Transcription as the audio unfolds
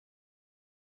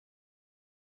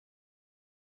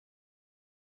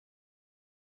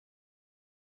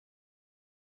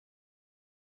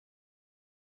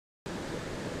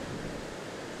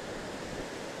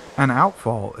An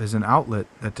outfall is an outlet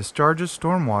that discharges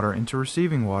stormwater into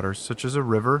receiving waters such as a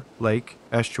river, lake,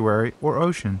 estuary, or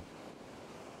ocean.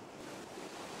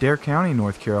 Dare County,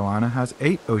 North Carolina has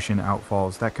 8 ocean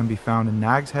outfalls that can be found in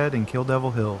Nags Head and Kill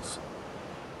Devil Hills.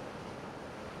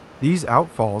 These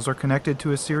outfalls are connected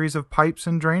to a series of pipes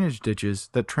and drainage ditches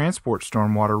that transport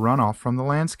stormwater runoff from the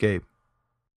landscape.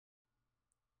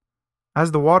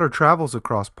 As the water travels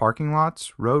across parking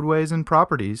lots, roadways, and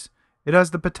properties, it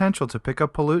has the potential to pick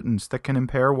up pollutants that can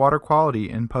impair water quality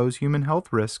and pose human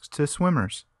health risks to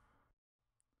swimmers.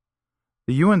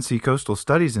 The UNC Coastal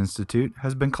Studies Institute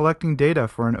has been collecting data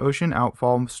for an ocean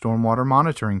outfall stormwater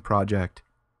monitoring project.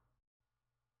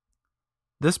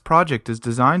 This project is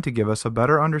designed to give us a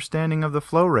better understanding of the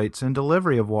flow rates and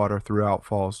delivery of water through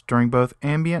outfalls during both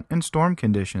ambient and storm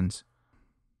conditions.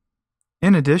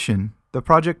 In addition, the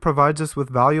project provides us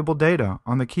with valuable data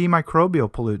on the key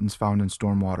microbial pollutants found in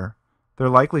stormwater, their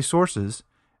likely sources,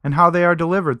 and how they are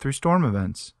delivered through storm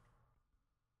events.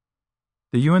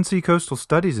 The UNC Coastal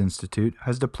Studies Institute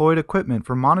has deployed equipment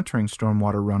for monitoring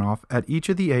stormwater runoff at each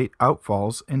of the 8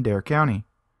 outfalls in Dare County.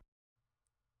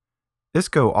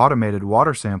 ISCO automated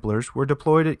water samplers were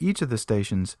deployed at each of the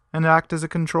stations and act as a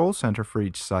control center for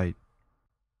each site.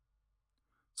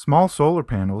 Small solar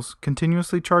panels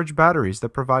continuously charge batteries that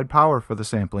provide power for the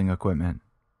sampling equipment.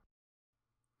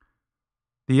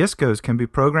 The ISCOs can be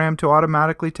programmed to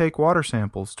automatically take water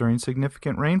samples during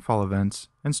significant rainfall events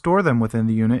and store them within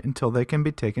the unit until they can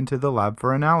be taken to the lab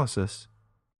for analysis.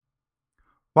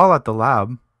 While at the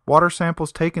lab, water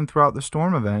samples taken throughout the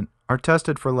storm event are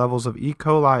tested for levels of E.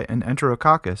 coli and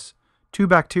Enterococcus, 2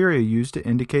 bacteria used to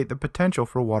indicate the potential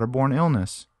for waterborne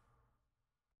illness.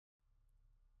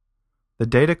 The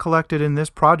data collected in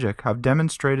this project have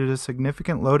demonstrated a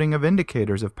significant loading of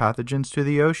indicators of pathogens to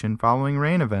the ocean following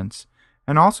rain events,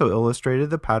 and also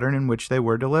illustrated the pattern in which they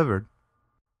were delivered.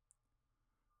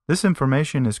 This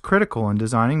information is critical in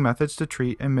designing methods to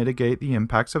treat and mitigate the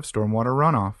impacts of stormwater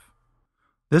runoff.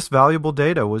 This valuable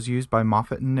data was used by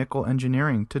Moffitt and Nickel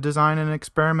Engineering to design an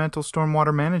experimental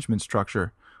stormwater management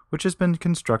structure, which has been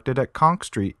constructed at Conch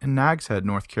Street in Nags Head,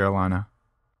 North Carolina.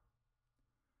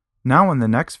 Now in the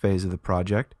next phase of the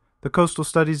project, the Coastal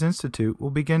Studies Institute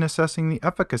will begin assessing the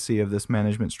efficacy of this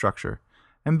management structure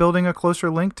and building a closer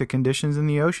link to conditions in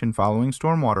the ocean following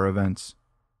stormwater events.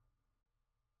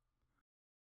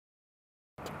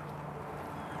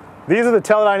 These are the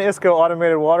Teledyne ISCO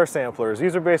automated water samplers.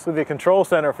 These are basically the control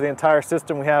center for the entire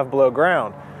system we have below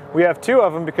ground. We have 2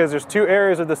 of them because there's 2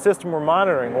 areas of the system we're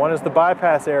monitoring. One is the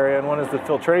bypass area and one is the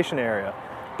filtration area.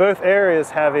 Both areas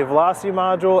have a velocity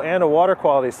module and a water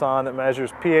quality sonde that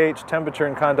measures pH, temperature,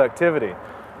 and conductivity.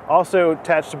 Also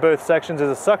attached to both sections is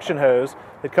a suction hose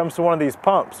that comes to one of these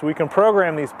pumps. We can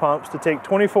program these pumps to take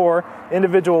 24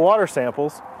 individual water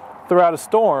samples throughout a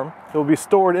storm. It will be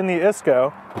stored in the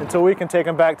ISCO until we can take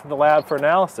them back to the lab for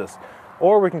analysis.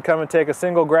 Or we can come and take a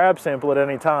single grab sample at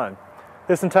any time.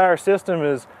 This entire system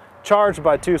is charged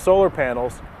by 2 solar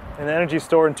panels and the energy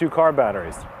stored in 2 car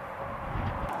batteries.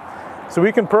 So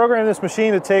we can program this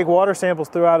machine to take water samples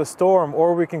throughout a storm,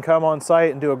 or we can come on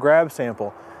site and do a grab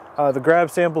sample. The grab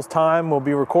sample's time will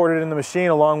be recorded in the machine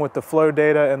along with the flow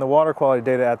data and the water quality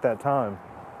data at that time.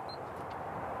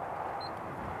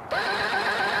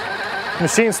 The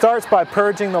machine starts by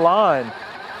purging the line,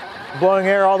 blowing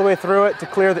air all the way through it to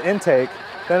clear the intake.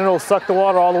 Then it'll suck the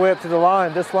water all the way up to the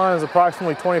line. This line is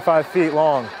approximately 25 feet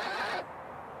long.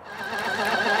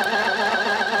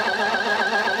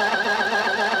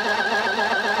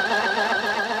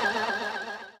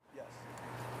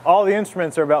 All the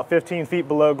instruments are about 15 feet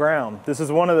below ground. This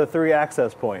is one of the 3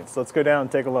 access points. Let's go down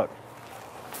and take a look.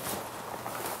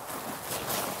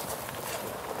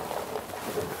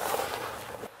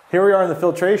 Here we are in the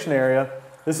filtration area.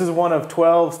 This is one of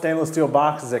 12 stainless steel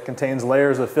boxes that contains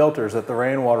layers of filters that the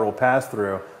rainwater will pass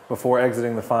through before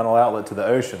exiting the final outlet to the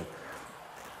ocean.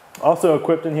 Also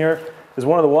equipped in here is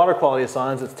one of the water quality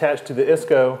sondes that's attached to the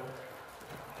ISCO,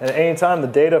 and at any time the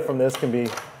data from this can be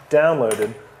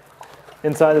downloaded.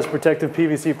 Inside this protective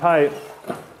PVC pipe,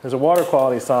 there's a water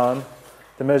quality sonde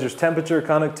that measures temperature,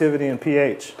 conductivity, and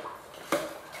pH.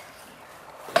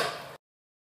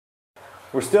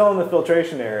 We're still in the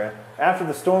filtration area. After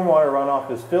the stormwater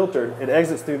runoff is filtered, it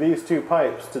exits through these 2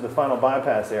 pipes to the final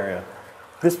bypass area.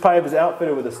 This pipe is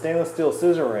outfitted with a stainless steel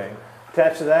scissor ring.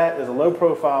 Attached to that is a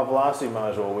low-profile velocity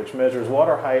module which measures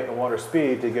water height and water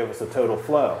speed to give us a total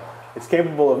flow. It's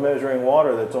capable of measuring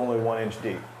water that's only 1 inch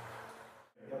deep.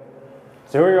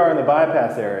 So here we are in the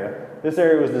bypass area. This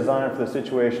area was designed for the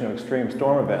situation of extreme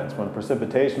storm events when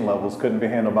precipitation levels couldn't be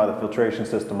handled by the filtration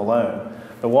system alone.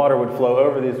 the water would flow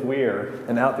over this weir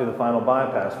and out through the final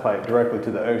bypass pipe directly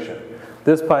to the ocean.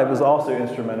 This pipe is also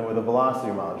instrumented with a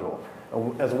velocity module.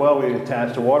 As well, we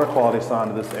attached a water quality sign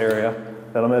to this area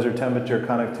that'll measure temperature,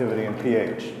 conductivity, and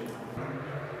pH.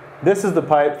 This is the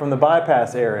pipe from the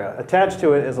bypass area. Attached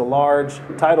to it is a large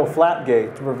tidal flap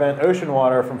gate to prevent ocean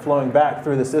water from flowing back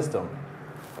through the system.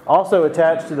 Also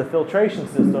attached to the filtration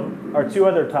system are two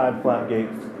other tide flap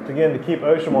gates, again to keep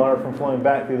ocean water from flowing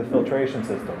back through the filtration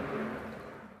system.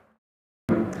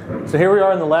 So here we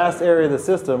are in the last area of the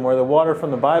system where the water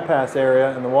from the bypass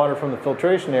area and the water from the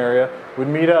filtration area would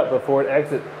meet up before it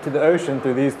exits to the ocean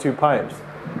through these two pipes.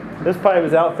 This pipe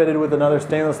is outfitted with another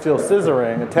stainless steel scissor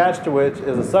ring, attached to which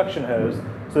is a suction hose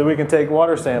so that we can take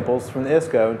water samples from the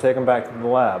ISCO and take them back to the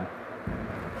lab.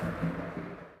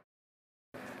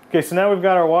 Okay, so now we've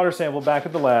got our water sample back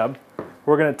at the lab.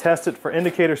 We're going to test it for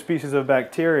indicator species of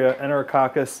bacteria,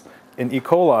 Enterococcus and E.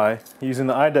 coli, using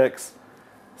the IDEX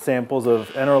samples of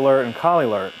Enteralert and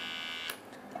Colilert.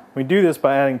 We do this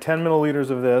by adding 10 milliliters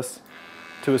of this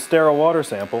to a sterile water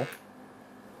sample.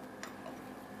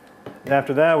 And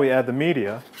after that, we add the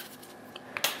media.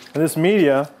 And this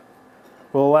media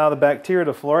will allow the bacteria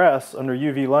to fluoresce under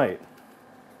UV light.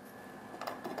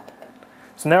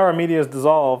 So now our media is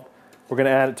dissolved. We're going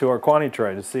to add it to our quantity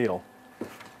tray to seal.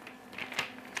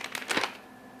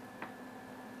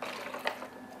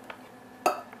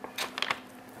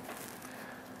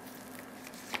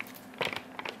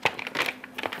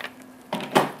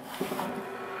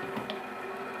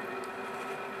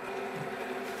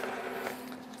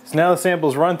 So now the sample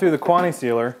is run through the quantity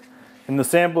sealer, and the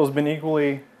sample has been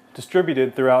equally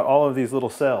distributed throughout all of these little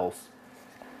cells.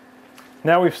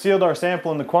 Now we've sealed our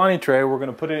sample in the quantity tray. We're going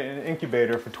to put it in an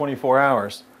incubator for 24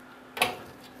 hours.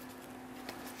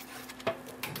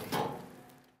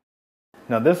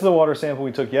 Now this is a water sample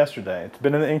we took yesterday. It's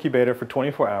been in the incubator for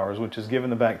 24 hours, which has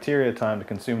given the bacteria time to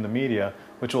consume the media,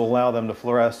 which will allow them to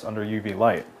fluoresce under UV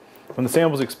light. When the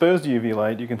sample is exposed to UV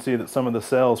light, you can see that some of the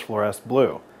cells fluoresce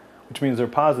blue, which means they're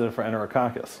positive for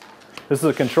Enterococcus. This is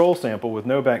a control sample with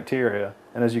no bacteria,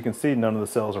 and as you can see, none of the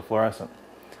cells are fluorescent.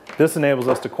 This enables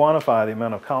us to quantify the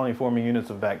amount of colony-forming units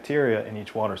of bacteria in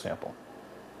each water sample.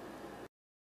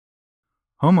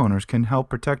 Homeowners can help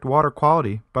protect water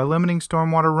quality by limiting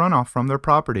stormwater runoff from their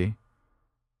property.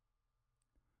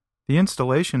 The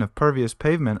installation of pervious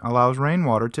pavement allows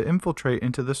rainwater to infiltrate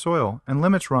into the soil and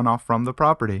limits runoff from the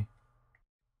property.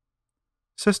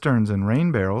 Cisterns and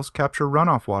rain barrels capture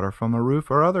runoff water from a roof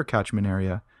or other catchment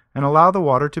area and allow the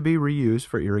water to be reused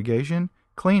for irrigation,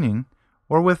 cleaning,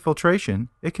 or with filtration,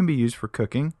 it can be used for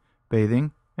cooking,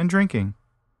 bathing, and drinking.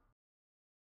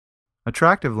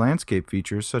 Attractive landscape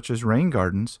features such as rain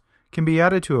gardens can be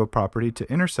added to a property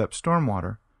to intercept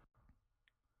stormwater.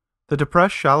 The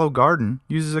depressed shallow garden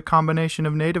uses a combination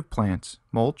of native plants,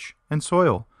 mulch, and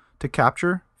soil to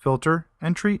capture, filter,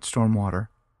 and treat stormwater.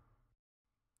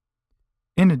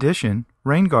 In addition,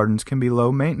 rain gardens can be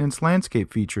low-maintenance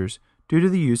landscape features due to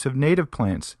the use of native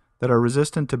plants that are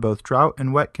resistant to both drought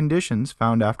and wet conditions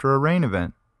found after a rain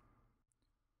event.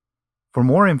 For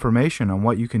more information on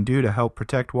what you can do to help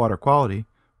protect water quality,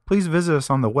 please visit us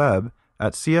on the web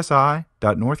at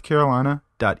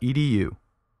csi.northcarolina.edu.